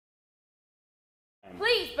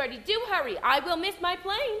Please, Bertie, do hurry. I will miss my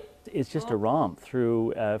plane. It's just a romp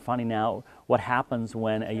through finding out what happens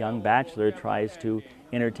when a young bachelor tries to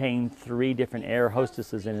entertain 3 different air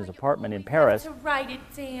hostesses in his apartment in Paris. To write it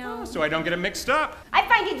down. So I don't get them mixed up. I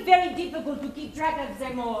find it very difficult to keep track of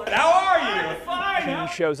them all. How are you? Fine.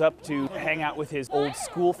 He shows up to hang out with his old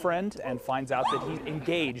school friend and finds out that he's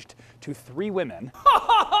engaged to 3 women.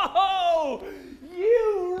 Oh,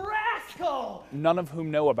 you rascal! None of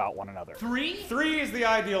whom know about one another. 3? 3 is the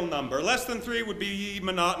ideal number. Less than 3 would be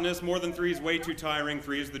monotonous. More than 3 is way too tiring.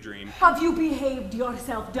 3 is the dream. Have you behaved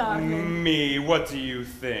yourself, darling? Me, what do you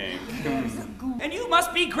think? And you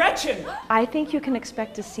must be Gretchen! I think you can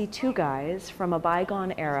expect to see 2 guys from a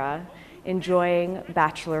bygone era enjoying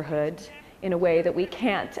bachelorhood in a way that we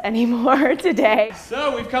can't anymore today.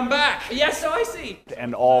 So, we've come back. Yes, so I see.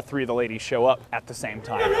 And all 3 of the ladies show up at the same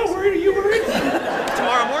time. No, where are you?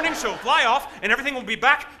 Tomorrow morning she'll fly off and everything will be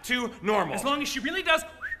back to normal. As long as she really does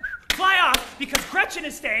fly off, because Gretchen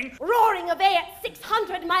is staying Roaring away at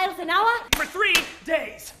 600 miles an hour? for 3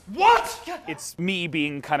 days. What? It's me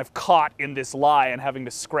being kind of caught in this lie and having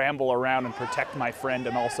to scramble around and protect my friend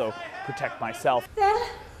and also protect myself. Well,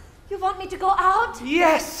 you want me to go out?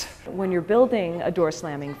 Yes! When you're building a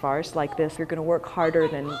door-slamming farce like this, you're going to work harder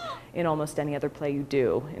than in almost any other play you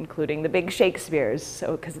do, including the big Shakespeares,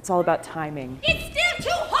 because it's all about timing. It's still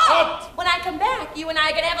too hot! When I come back, you and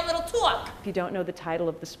I are going to have a little talk. If you don't know the title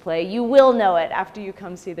of this play, you will know it after you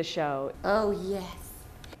come see the show. Oh, yes.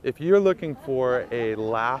 If you're looking for a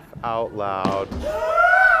laugh out loud,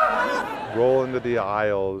 roll into the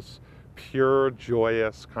aisles, pure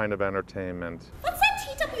joyous kind of entertainment, What's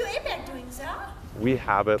that TWA bag doing, sir? we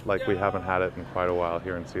have it like we haven't had it in quite a while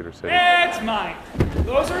here in Cedar City. It's mine.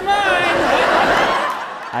 Those are mine.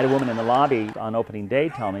 I had a woman in the lobby on opening day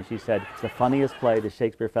tell me, she said, it's the funniest play the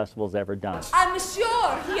Shakespeare Festival's ever done. I'm sure